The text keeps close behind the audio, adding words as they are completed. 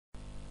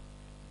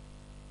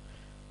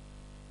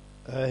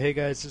Hey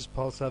guys, this is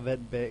Paul Salvet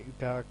in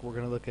Bangkok. We're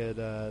going to look at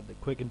the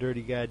Quick and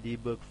Dirty Guide to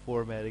Ebook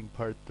Formatting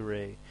Part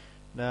 3.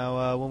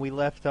 Now, when we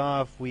left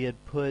off, we had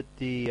put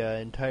the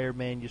entire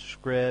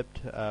manuscript,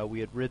 we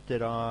had ripped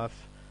it off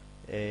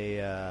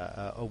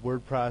a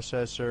word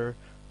processor,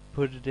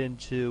 put it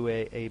into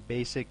a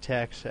basic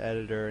text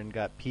editor, and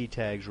got p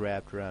tags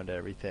wrapped around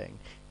everything.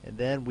 And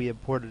then we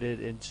imported it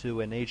into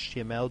an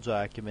HTML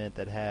document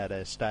that had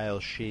a style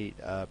sheet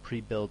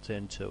pre-built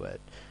into it.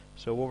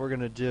 So what we're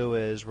going to do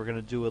is we're going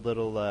to do a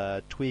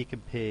little tweak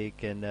and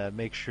peek and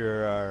make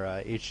sure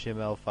our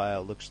HTML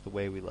file looks the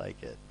way we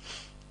like it.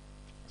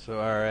 So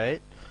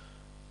alright,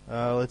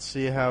 let's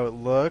see how it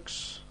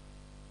looks.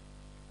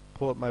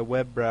 Pull up my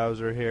web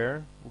browser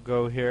here. We'll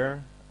go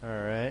here.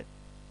 Alright.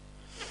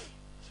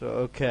 So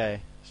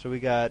okay, so we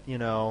got,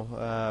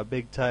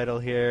 big title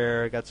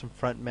here, got some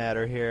front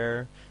matter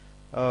here.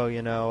 Oh,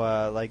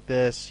 like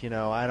this,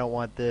 I don't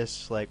want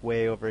this like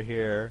way over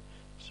here.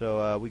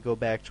 So we go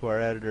back to our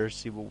editor,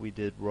 see what we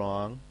did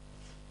wrong.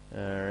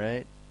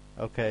 Alright.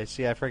 Okay,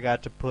 see, I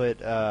forgot to put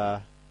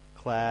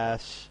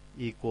class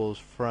equals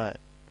front.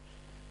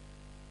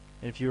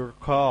 And if you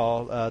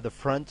recall, the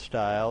front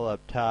style up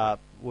top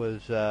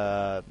was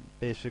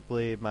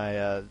basically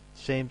my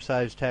same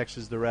size text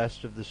as the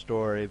rest of the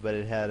story, but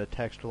it had a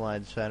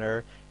text-aligned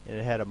center, and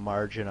it had a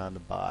margin on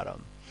the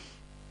bottom.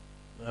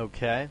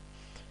 Okay.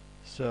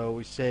 So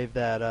we save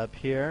that up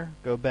here,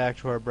 go back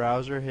to our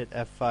browser, hit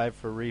F5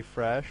 for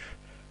refresh.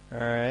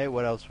 Alright,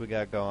 what else we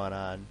got going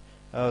on?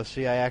 Oh,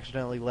 see, I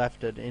accidentally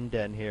left an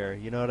indent here.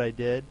 You know what I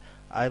did?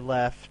 I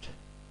left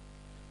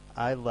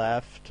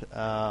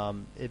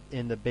it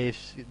in the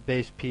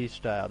base P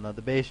style. Now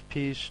the base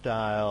P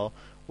style,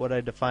 what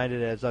I defined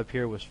it as up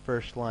here was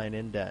first line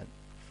indent.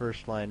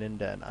 First line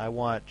indent. I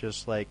want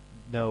just like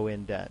no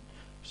indent.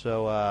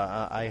 So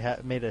I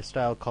made a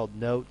style called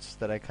notes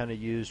that I kind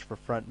of used for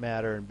front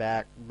matter and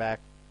back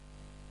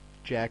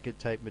jacket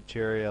type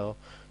material.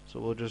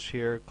 So we'll just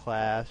here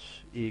class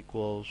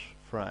equals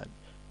front.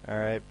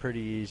 Alright,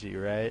 pretty easy,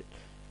 right?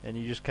 And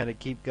you just kind of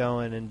keep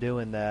going and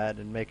doing that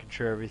and making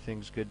sure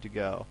everything's good to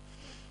go.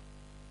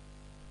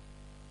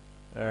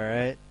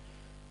 Alright,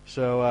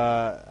 so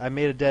I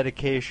made a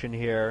dedication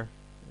here.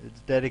 It's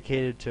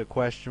dedicated to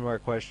question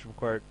mark,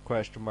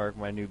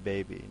 my new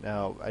baby.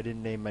 Now, I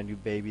didn't name my new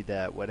baby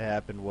that. What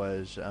happened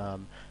was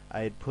I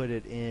had put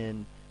it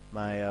in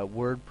my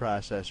word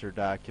processor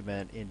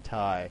document in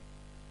Thai.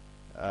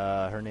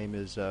 Her name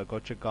is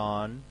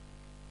Gochagon.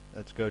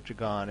 That's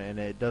Gochagon, and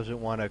it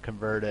doesn't want to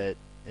convert it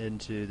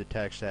into the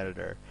text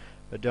editor.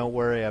 But don't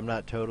worry, I'm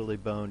not totally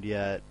boned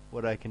yet.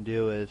 What I can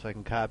do is I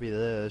can copy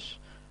this.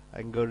 I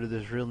can go to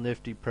this real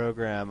nifty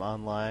program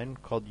online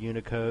called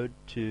Unicode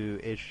to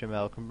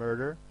HTML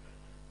converter.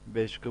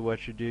 Basically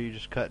what you do, you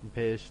just cut and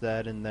paste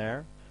that in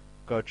there.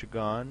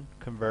 Gochagon,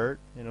 convert,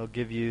 and it'll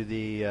give you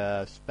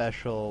the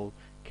special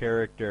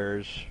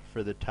characters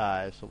for the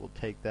Thai. So we'll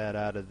take that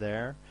out of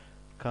there,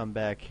 come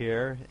back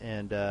here,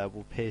 and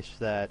we'll paste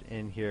that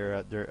in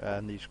here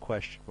on these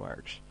question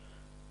marks.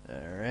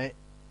 Alright.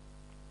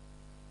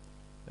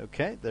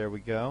 Okay, there we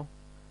go.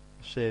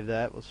 Save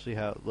that, we'll see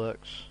how it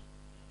looks.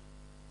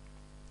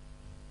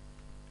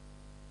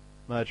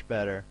 Much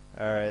better.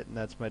 Alright, and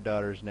that's my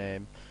daughter's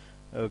name.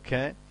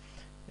 Okay.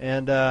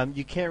 And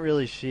you can't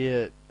really see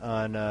it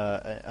on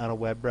a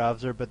web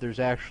browser, but there's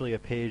actually a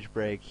page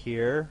break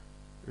here.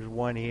 There's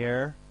one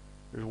here.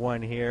 There's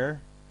one here.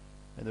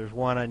 And there's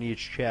one on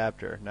each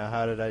chapter. Now,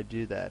 how did I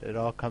do that? It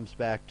all comes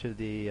back to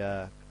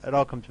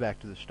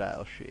the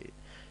style sheet.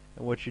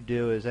 And what you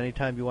do is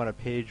anytime you want a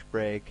page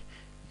break,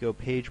 you go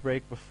page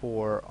break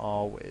before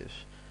always.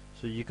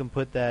 So you can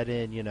put that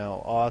in,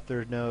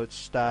 author notes,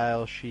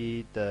 style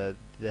sheet, the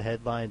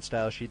headline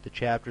style sheet, the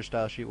chapter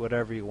style sheet,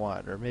 whatever you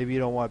want. Or maybe you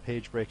don't want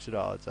page breaks at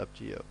all. It's up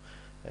to you.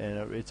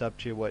 And it's up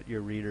to what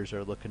your readers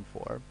are looking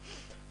for.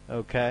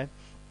 Okay?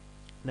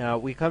 Now,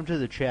 we come to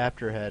the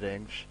chapter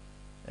headings,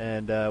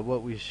 and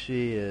what we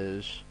see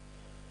is,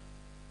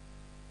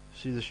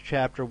 see this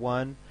chapter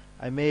 1?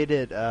 I made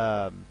it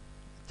to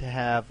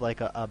have like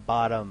a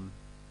bottom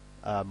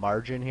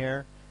margin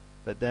here.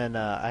 But then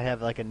I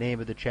have like a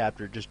name of the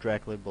chapter just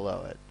directly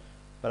below it.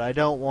 But I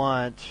don't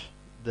want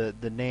the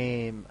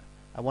name,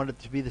 I want it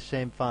to be the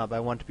same font, but I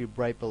want it to be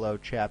right below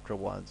chapter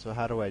 1. So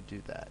how do I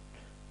do that?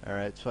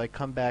 Alright, so I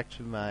come back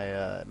to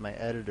my my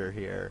editor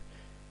here,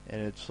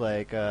 and it's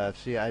like,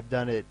 see, I've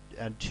done it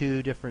on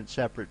two different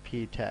separate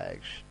p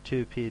tags,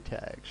 two p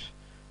tags.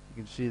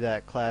 You can see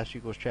that class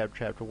equals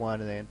chapter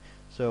 1, and then,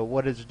 so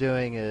what it's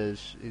doing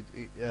is,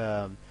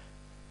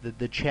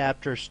 the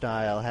chapter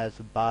style has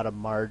the bottom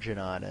margin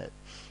on it,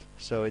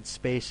 so it's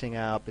spacing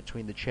out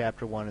between the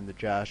chapter 1 and the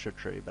Joshua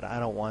tree, but I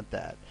don't want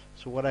that.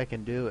 So what I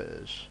can do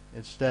is,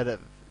 instead of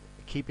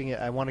keeping it,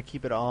 I want to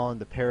keep it all in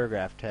the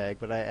paragraph tag,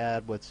 but I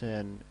add what's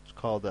in, it's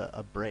called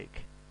a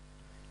break.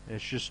 And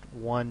it's just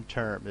one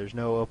term. There's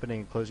no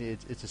opening and closing.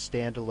 It's a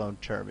standalone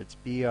term. It's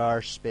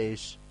BR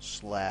space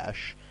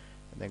slash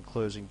and then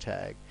closing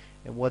tag.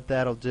 And what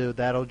that'll do,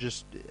 that'll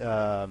just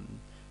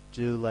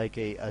do like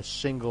a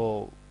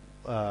single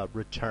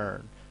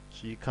return.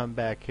 So you come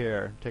back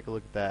here, take a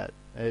look at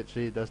that.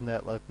 See, doesn't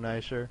that look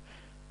nicer?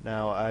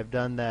 Now I've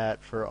done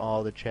that for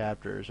all the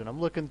chapters, and I'm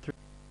looking through.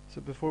 So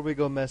before we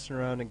go messing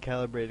around in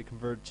Calibre to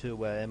convert to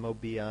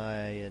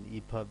MOBI and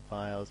EPUB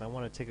files, I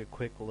want to take a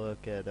quick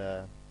look at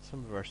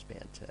some of our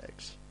span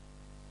tags.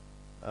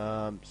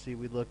 See,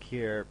 we look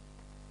here.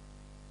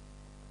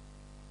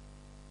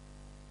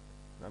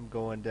 I'm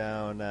going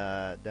down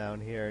down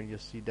here, and you'll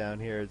see down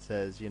here it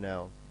says, you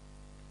know,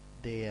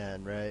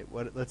 DN, right?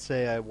 Let's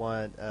say I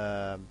want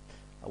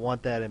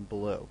that in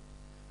blue.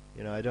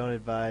 You know, I don't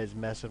advise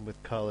messing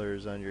with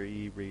colors on your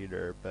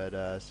e-reader,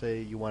 but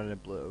say you want it in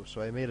blue.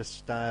 So I made a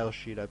style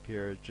sheet up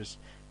here, just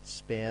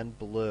span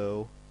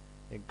blue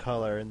in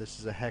color, and this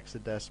is a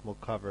hexadecimal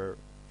cover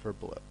for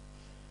blue.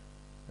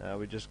 Now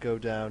we just go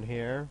down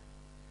here,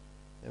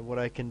 and what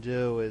I can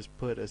do is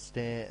put a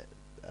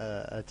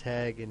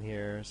tag in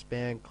here,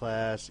 span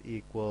class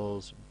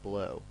equals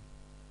blue,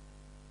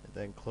 and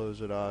then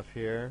close it off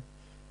here.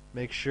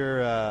 Make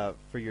sure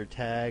for your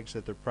tags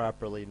that they're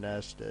properly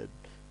nested.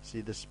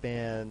 See the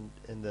span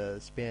in the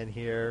span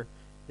here,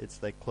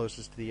 it's like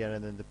closest to the end,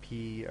 and then the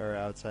P are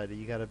outside.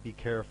 You got to be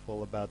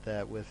careful about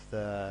that with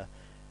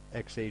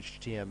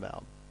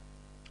XHTML.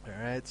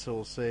 Alright, so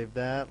we'll save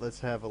that. Let's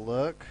have a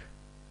look.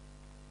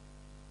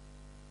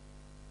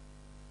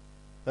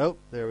 Oh,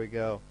 there we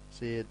go.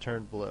 See, it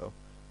turned blue.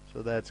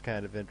 So that's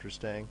kind of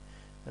interesting.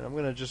 And I'm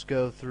going to just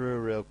go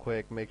through real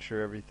quick, make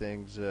sure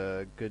everything's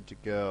good to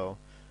go.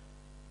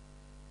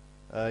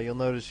 You'll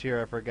notice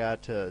here I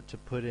forgot to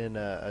put in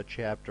a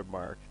chapter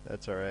mark.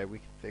 That's alright, we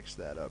can fix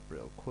that up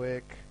real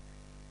quick.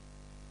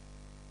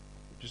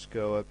 Just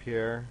go up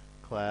here,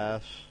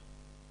 class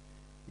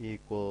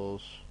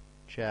equals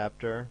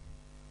chapter.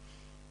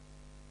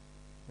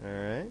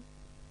 Alright.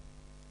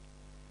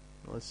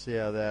 Let's see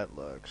how that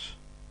looks.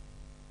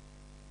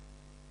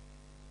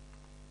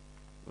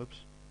 Whoops.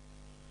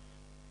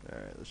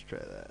 Alright, let's try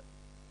that.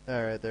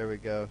 Alright, there we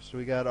go. So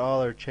we got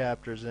all our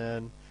chapters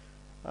in.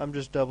 I'm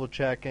just double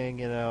checking,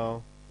 you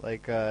know,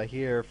 like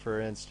here for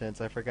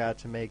instance, I forgot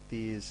to make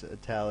these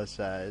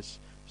italicized.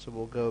 So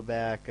we'll go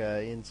back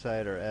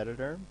inside our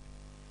editor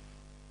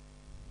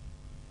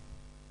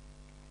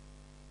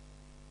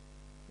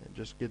and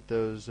just get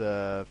those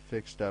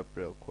fixed up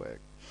real quick.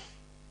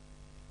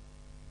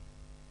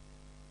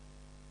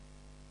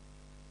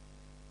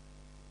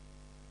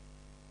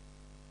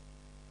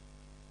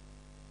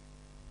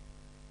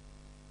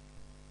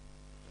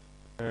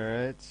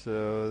 Alright,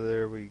 so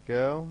there we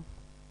go.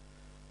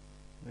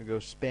 I'm going to go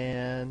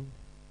span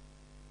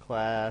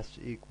class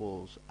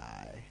equals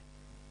I.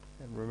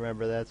 And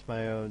remember, that's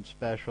my own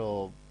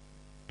special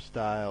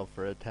style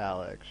for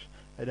italics.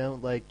 I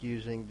don't like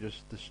using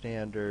just the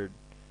standard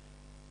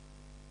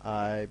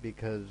I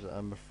because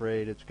I'm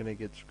afraid it's going to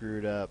get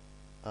screwed up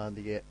on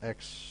the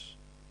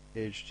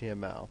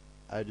XHTML.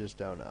 I just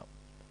don't know.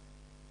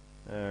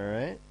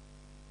 Alright.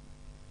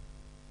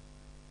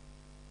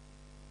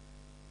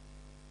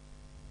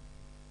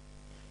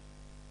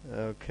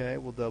 Okay,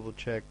 we'll double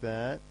check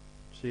that,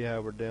 see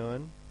how we're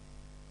doing.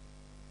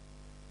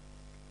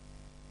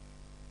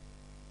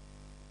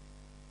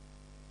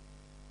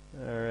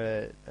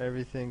 Alright,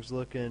 everything's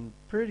looking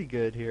pretty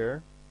good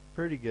here,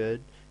 pretty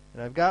good.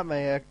 And I've got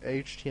my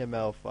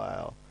HTML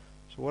file.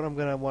 So what I'm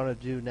going to want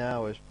to do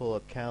now is pull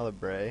up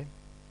Calibre,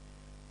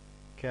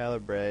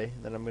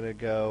 then I'm going to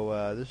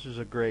go, this is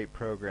a great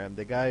program.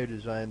 The guy who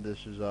designed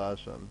this is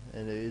awesome,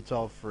 and it's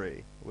all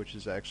free, which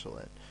is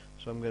excellent.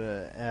 So I'm going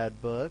to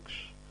add books.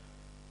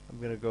 I'm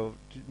going to go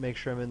make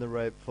sure I'm in the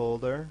right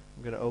folder.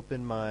 I'm going to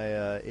open my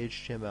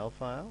HTML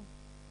file.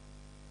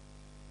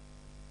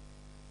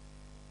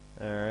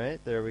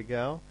 Alright, there we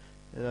go.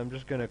 And I'm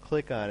just going to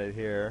click on it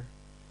here.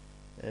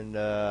 And,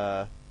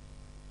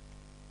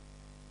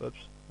 whoops,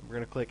 we're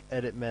going to click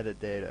Edit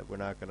Metadata. We're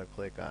not going to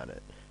click on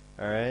it.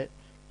 Alright,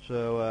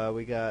 so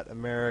we got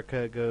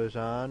America Goes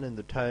On in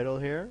the title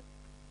here.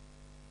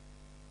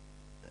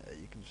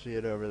 You can see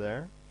it over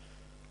there.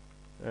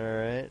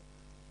 Alright.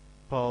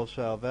 Paul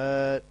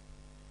Salvet.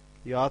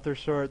 The author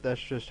sort, that's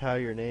just how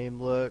your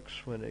name looks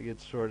when it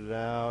gets sorted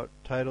out.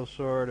 Title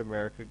sort,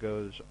 America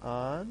Goes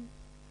On.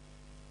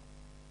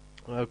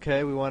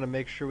 Okay, we want to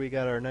make sure we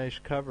got our nice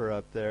cover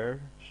up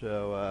there.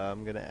 So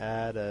I'm going to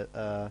add it's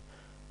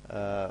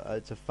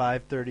a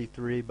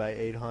 533 by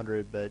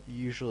 800, but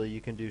usually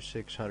you can do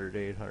 600,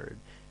 800.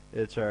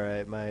 It's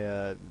alright,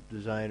 my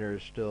designer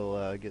is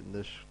still getting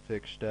this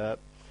fixed up.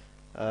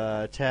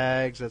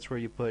 Tags, that's where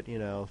you put, you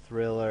know,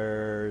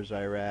 thrillers,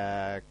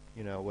 Iraq,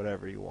 you know,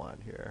 whatever you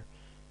want here.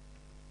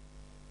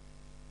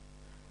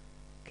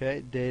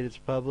 Okay, date it's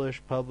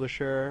published,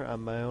 publisher,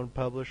 I'm my own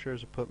publisher,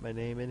 so put my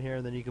name in here,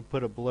 and then you can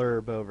put a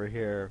blurb over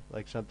here,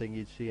 like something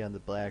you'd see on the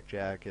black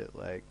jacket,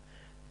 like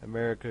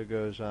America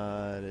Goes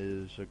On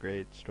is a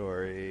great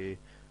story,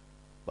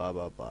 blah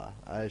blah blah.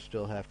 I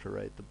still have to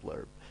write the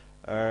blurb.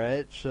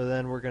 Alright, so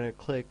then we're going to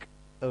click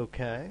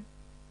OK.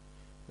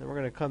 Then we're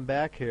going to come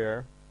back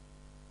here.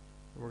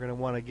 We're going to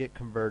want to get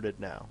converted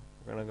now.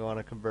 We're going to want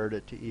to convert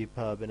it to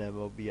EPUB and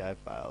MOBI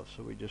files.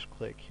 So we just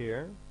click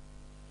here.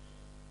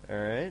 And then we're going to click OK. And then we're going to come back here. We're going to want to get converted now. We're going to want to convert it to EPUB and MOBI files. So we just click here. And then we're going to want to convert it to EPUB and MOBI files. So we just click here.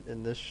 Alright,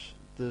 and this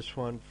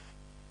one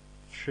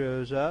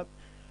shows up.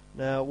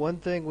 Now, one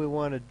thing we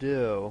want to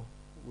do,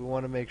 we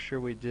want to make sure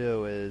we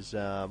do is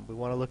we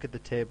want to look at the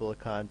table of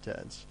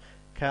contents.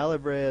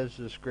 Calibre has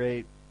this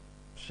great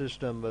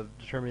system of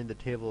determining the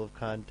table of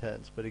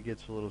contents, but it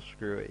gets a little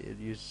screwy. It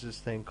uses this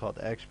thing called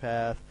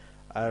XPath.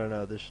 I don't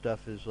know, this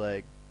stuff is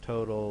like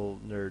total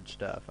nerd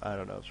stuff. I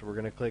don't know. So we're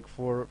going to click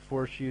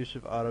force use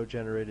of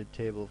auto-generated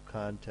table of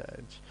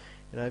contents.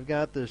 And I've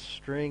got this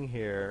string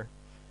here.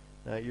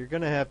 Now you're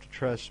going to have to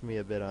trust me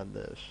a bit on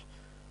this.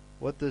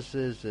 What this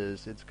is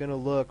it's going to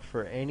look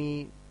for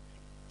any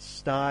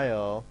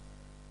style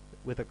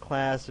with a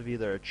class of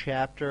either a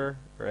chapter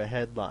or a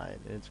headline,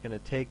 and it's going to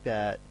take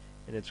that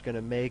and it's going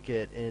to make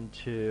it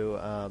into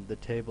the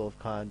table of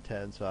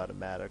contents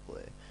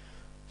automatically.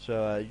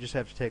 So you just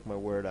have to take my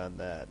word on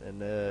that, and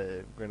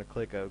we're going to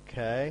click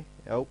OK.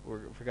 Oh, we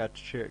forgot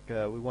to check.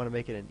 We want to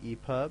make it an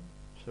EPUB,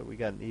 so we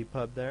got an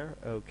EPUB there.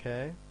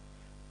 OK.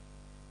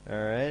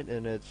 Alright,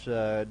 and it's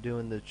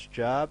doing this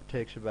job.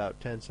 Takes about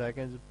 10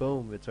 seconds.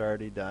 Boom, it's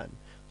already done.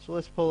 So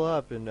let's pull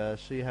up and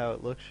see how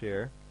it looks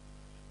here.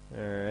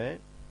 Alright.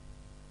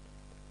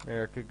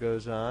 America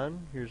goes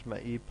on. Here's my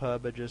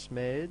EPUB I just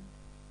made.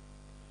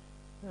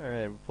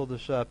 Alright, we'll pull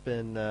this up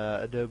in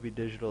Adobe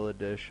Digital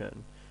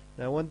Edition.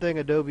 Now, one thing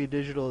Adobe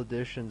Digital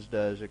Editions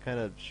does, it kind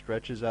of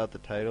stretches out the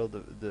title,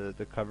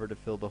 the cover to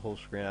fill the whole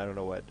screen. I don't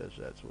know why it does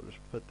that, so we'll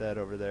just put that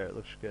over there. It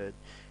looks good.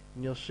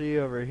 And you'll see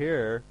over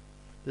here,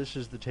 this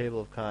is the table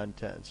of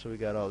contents. So we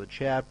got all the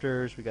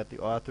chapters, we got the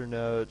author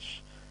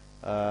notes,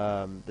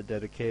 the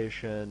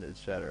dedication,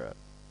 etc.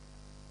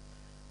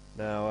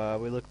 Now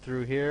we look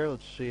through here.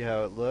 Let's see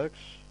how it looks.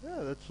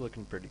 Yeah, that's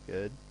looking pretty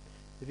good.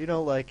 If you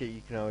don't like it,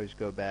 you can always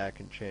go back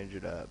and change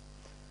it up.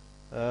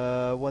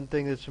 One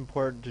thing that's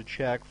important to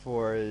check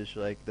for is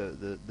like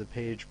the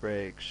page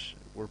breaks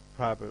were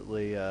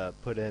properly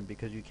put in,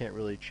 because you can't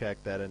really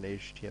check that in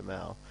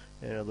HTML,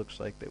 and it looks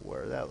like they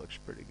were. That looks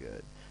pretty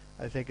good.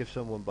 I think if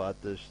someone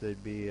bought this,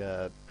 they'd be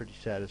pretty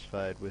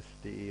satisfied with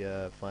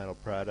the final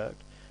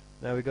product.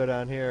 Now we go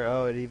down here.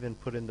 Oh, it even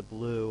put in the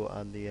blue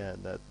on the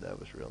end. That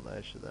was real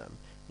nice of them.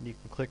 And you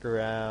can click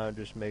around,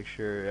 just make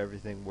sure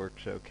everything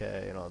works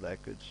okay and all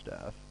that good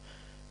stuff.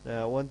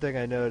 Now, one thing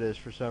I noticed,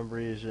 for some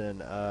reason,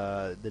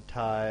 the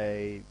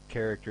Thai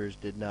characters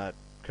did not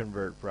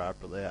convert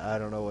properly. I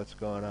don't know what's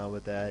going on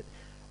with that.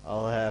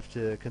 I'll have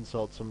to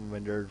consult some of my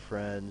nerd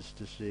friends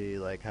to see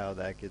like how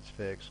that gets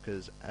fixed,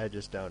 because I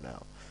just don't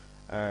know.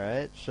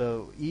 Alright,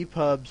 so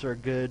EPUBs are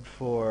good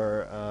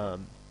for,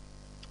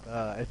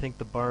 I think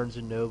the Barnes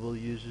 & Noble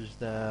uses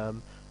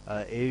them,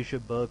 Asia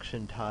Books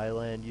in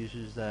Thailand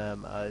uses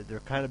them. They're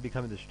kind of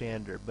becoming the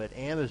standard, but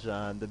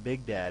Amazon, the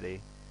big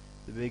daddy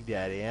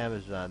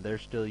Amazon, they're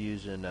still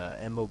using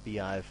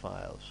MOBI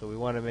files, so we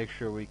want to make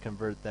sure we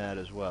convert that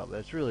as well. But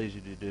it's really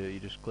easy to do. You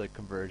just click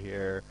convert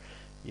here,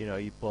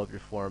 you pull up your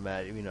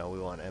format, we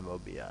want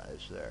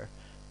MOBIs there.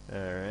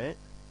 Alright,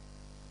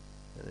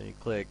 and then you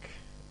click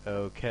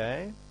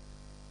OK.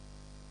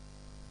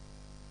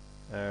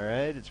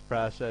 Alright, it's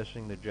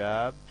processing the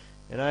job,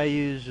 and I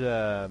use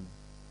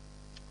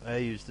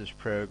this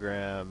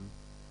program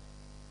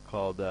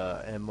called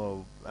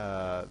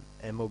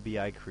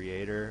MOBI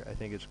Creator, I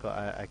think it's called.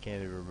 I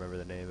can't even remember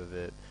the name of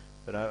it,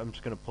 but I'm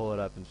just going to pull it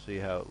up and see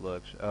how it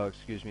looks. Oh,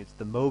 excuse me, it's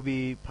the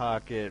Mobi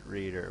Pocket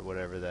Reader,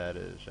 whatever that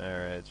is.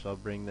 Alright, so I'll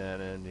bring that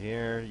in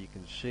here. You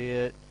can see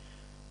it.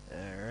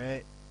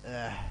 Alright.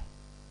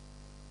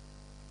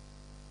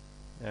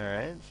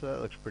 Alright, so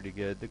that looks pretty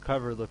good. The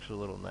cover looks a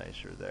little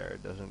nicer there.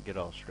 It doesn't get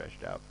all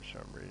stretched out for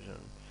some reason.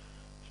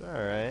 So,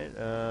 alright.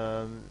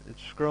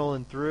 It's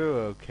scrolling through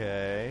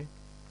okay.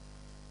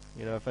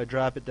 If I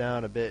drop it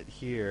down a bit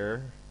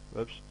here,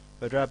 whoops,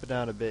 if I drop it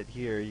down a bit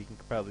here, you can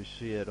probably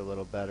see it a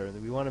little better.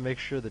 And we want to make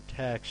sure the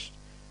text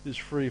is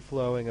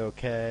free-flowing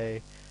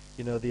okay.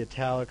 The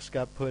italics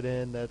got put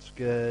in, that's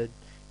good.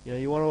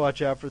 You want to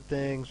watch out for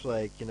things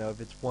like, if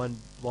it's one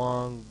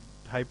long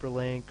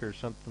hyperlink or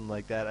something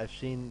like that. I've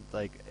seen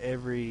like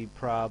every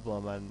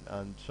problem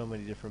on so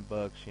many different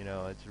books,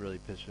 it's really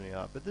pissing me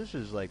off. But this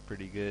is like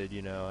pretty good,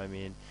 I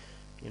mean,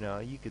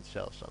 you could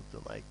sell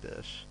something like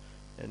this.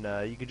 And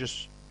you could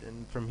just,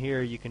 and from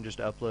here you can just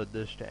upload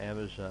this to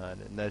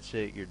Amazon, and that's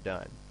it, you're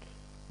done.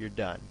 You're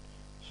done.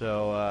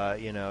 So,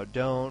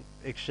 don't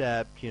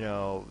accept,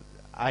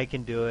 I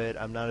can do it,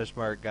 I'm not a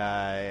smart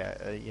guy,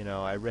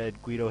 I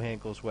read Guido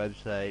Hankel's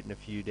website in a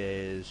few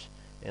days,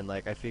 and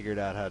like I figured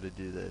out how to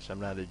do this. I'm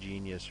not a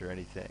genius or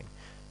anything.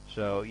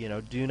 So,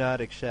 do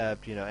not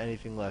accept,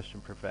 anything less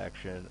than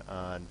perfection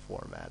on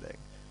formatting.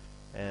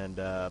 And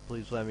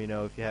please let me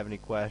know if you have any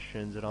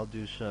questions, and I'll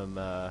do some,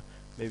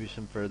 maybe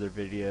some further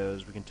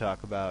videos. We can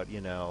talk about,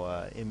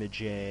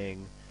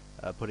 imaging,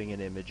 putting in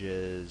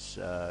images,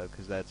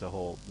 because that's a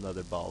whole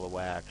another ball of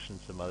wax, and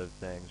some other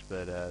things.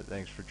 But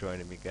thanks for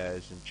joining me,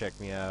 guys, and check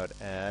me out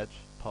at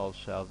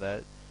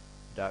paulsalvet.com.